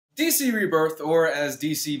DC Rebirth, or as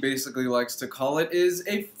DC basically likes to call it, is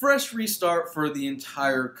a fresh restart for the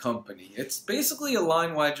entire company. It's basically a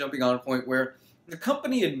line-wide jumping on point where the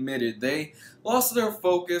company admitted they lost their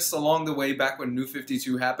focus along the way back when New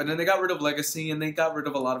 52 happened, and they got rid of Legacy, and they got rid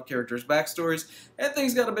of a lot of characters' backstories, and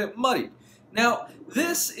things got a bit muddied. Now,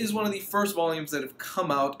 this is one of the first volumes that have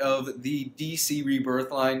come out of the DC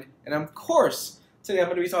Rebirth line, and of course, today I'm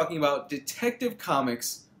going to be talking about Detective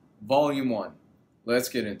Comics Volume 1. Let's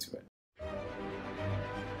get into it.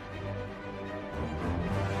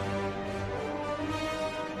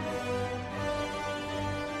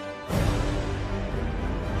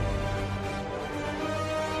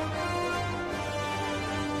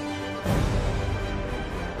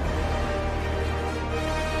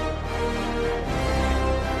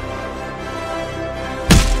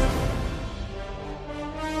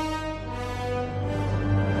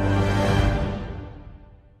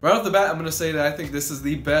 Right off the bat, I'm going to say that I think this is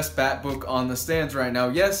the best Bat book on the stands right now.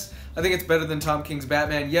 Yes, I think it's better than Tom King's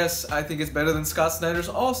Batman. Yes, I think it's better than Scott Snyder's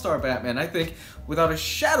All-Star Batman. I think, without a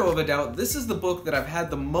shadow of a doubt, this is the book that I've had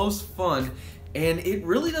the most fun, and it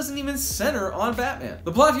really doesn't even center on Batman.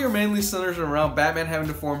 The plot here mainly centers around Batman having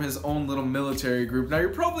to form his own little military group. Now, you're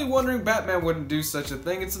probably wondering Batman wouldn't do such a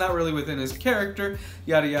thing. It's not really within his character,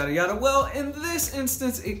 yada yada yada. Well, in this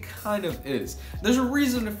instance, it kind of is. There's a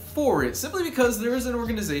reason for it, simply because there is an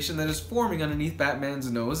organization that is forming underneath Batman's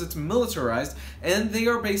nose. It's militarized, and they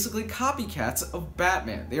are basically copycats of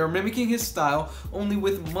Batman. They are mimicking his style, only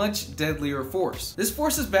with much deadlier force. This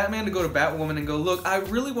forces Batman to go to Batwoman and go, look, I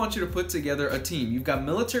really want you to put together a team. You've got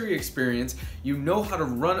military experience, you know how to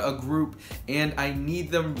run a group, and I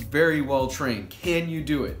need them very well trained. Can you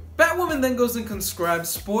do it? Batwoman then goes and conscribes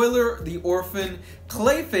Spoiler, the Orphan,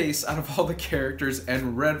 Clayface out of all the characters,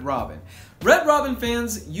 and Red Robin. Red Robin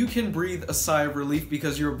fans, you can breathe a sigh of relief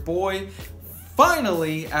because your boy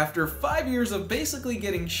finally, after 5 years of basically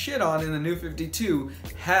getting shit on in the New 52,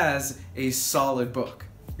 has a solid book.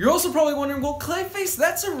 You're also probably wondering, well, Clayface,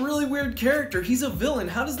 that's a really weird character. He's a villain.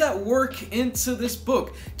 How does that work into this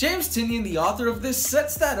book? James Tynion, the author of this,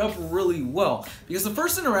 sets that up really well. Because the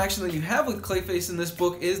first interaction that you have with Clayface in this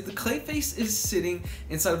book is the Clayface is sitting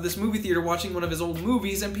inside of this movie theater watching one of his old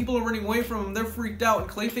movies, and people are running away from him. They're freaked out, and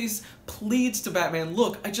Clayface pleads to Batman,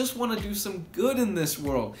 look, I just want to do some good in this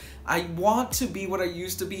world. I want to be what I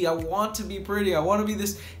used to be. I want to be pretty. I want to be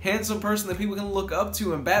this handsome person that people can look up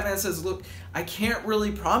to. And Batman says, look, I can't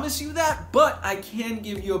really promise you that, but I can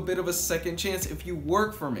give you a bit of a second chance if you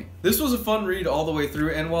work for me. This was a fun read all the way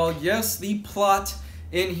through, and while yes, the plot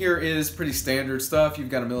in here is pretty standard stuff. You've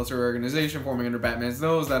got a military organization forming under Batman's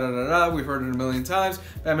nose, we've heard it a million times.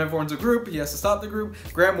 Batman forms a group, he has to stop the group.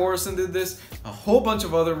 Grant Morrison did this, a whole bunch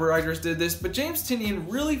of other writers did this, but James Tynion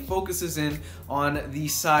really focuses in on the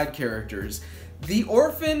side characters. The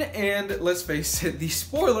Orphan and, let's face it, the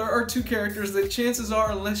Spoiler are two characters that chances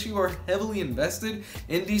are, unless you are heavily invested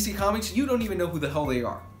in DC Comics, you don't even know who the hell they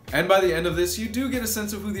are. And by the end of this, you do get a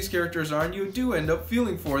sense of who these characters are, and you do end up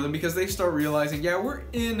feeling for them because they start realizing, yeah, we're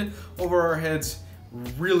in over our heads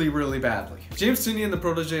really, really badly. James Tynion, the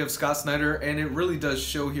protege of Scott Snyder, and it really does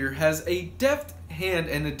show here, has a deft hand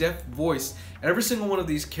and a deft voice at every single one of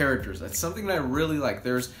these characters. That's something that I really like.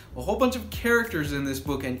 There's a whole bunch of characters in this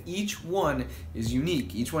book, and each one is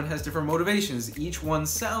unique. Each one has different motivations. Each one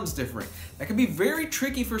sounds different. That can be very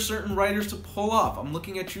tricky for certain writers to pull off. I'm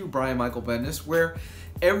looking at you, Brian Michael Bendis, where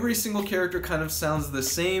every single character kind of sounds the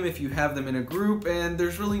same if you have them in a group, and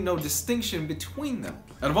there's really no distinction between them.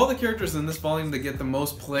 Out of all the characters in this volume that get the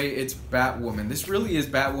most play, it's Batwoman. This really is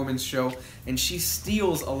Batwoman's show, and she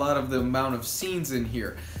steals a lot of the amount of scenes in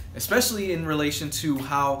here, especially in relation to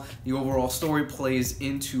how the overall story plays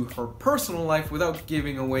into her personal life without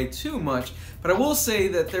giving away too much. But I will say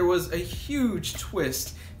that there was a huge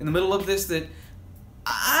twist in the middle of this that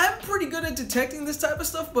I'm pretty good at detecting this type of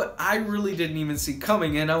stuff, but I really didn't even see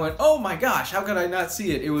coming, and I went, oh my gosh, how could I not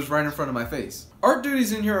see it? It was right in front of my face. Art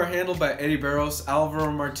duties in here are handled by Eddie Barros,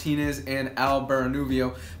 Alvaro Martinez, and Al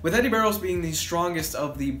Baranuvio, with Eddie Barros being the strongest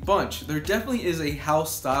of the bunch. There definitely is a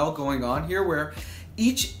house style going on here where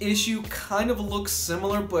each issue kind of looks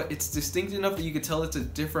similar, but it's distinct enough that you can tell it's a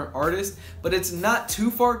different artist, but it's not too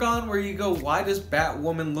far gone where you go, why does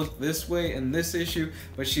Batwoman look this way in this issue,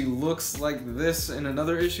 but she looks like this in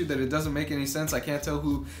another issue, that it doesn't make any sense, I can't tell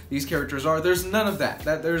who these characters are. There's none of that.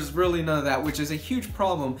 There's really none of that, which is a huge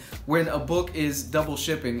problem when a book is double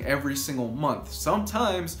shipping every single month.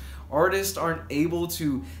 Sometimes artists aren't able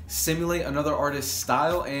to simulate another artist's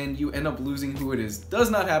style and you end up losing who it is. Does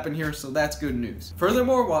not happen here, so that's good news.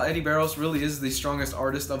 Furthermore, while Eddie Barros really is the strongest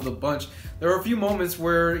artist of the bunch, there are a few moments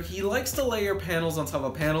where he likes to layer panels on top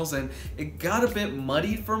of panels, and it got a bit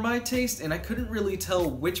muddied for my taste, and I couldn't really tell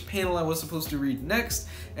which panel I was supposed to read next,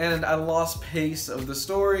 and I lost pace of the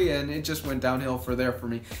story, and it just went downhill for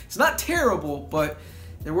me. It's not terrible, but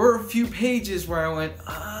there were a few pages where I went,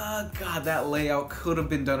 God, that layout could have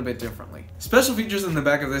been done a bit differently. Special features in the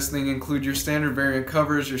back of this thing include your standard variant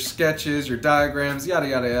covers, your sketches, your diagrams, yada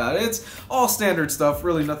yada yada. It's all standard stuff,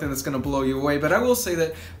 really nothing that's gonna blow you away, but I will say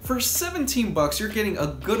that for 17 bucks, you're getting a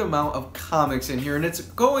good amount of comics in here, and it's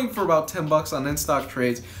going for about 10 bucks on in-stock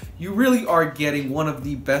trades. You really are getting one of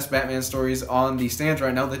the best Batman stories on the stands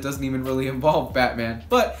right now that doesn't even really involve Batman.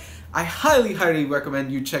 But I highly, highly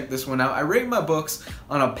recommend you check this one out. I rate my books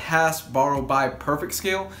on a pass, borrow, buy perfect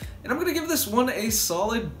scale, and I'm gonna give this one a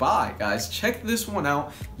solid buy, guys. Check this one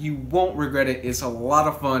out. You won't regret it. It's a lot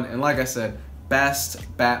of fun, and like I said,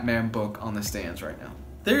 best Batman book on the stands right now.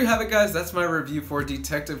 There you have it, guys. That's my review for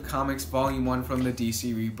Detective Comics Volume 1 from the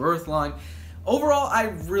DC Rebirth line. Overall, I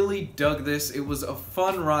really dug this. It was a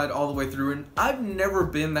fun ride all the way through, and I've never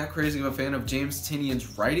been that crazy of a fan of James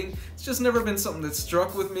Tynion's writing. It's just never been something that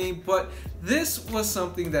struck with me, but this was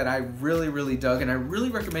something that I really, really dug, and I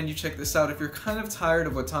really recommend you check this out if you're kind of tired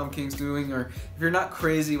of what Tom King's doing, or if you're not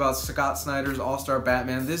crazy about Scott Snyder's All-Star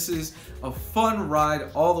Batman. This is a fun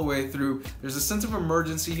ride all the way through. There's a sense of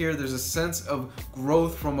emergency here. There's a sense of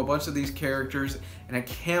growth from a bunch of these characters, and I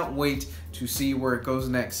can't wait to see where it goes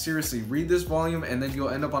next. Seriously, read this volume and then you'll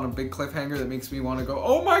end up on a big cliffhanger that makes me want to go,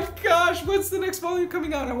 oh my gosh, what's the next volume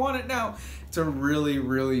coming out? I want it now. It's a really,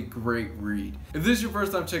 really great read. If this is your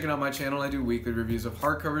first time checking out my channel, I do weekly reviews of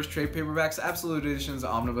hardcovers, trade paperbacks, absolute editions,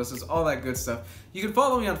 omnibuses, all that good stuff. You can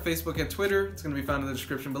follow me on Facebook and Twitter. It's going to be found in the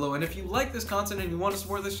description below. And if you like this content and you want to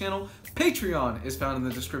support this channel, Patreon is found in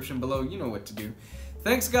the description below. You know what to do.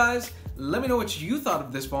 Thanks, guys. Let me know what you thought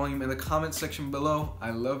of this volume in the comment section below. I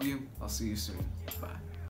love you. I'll see you soon. Bye.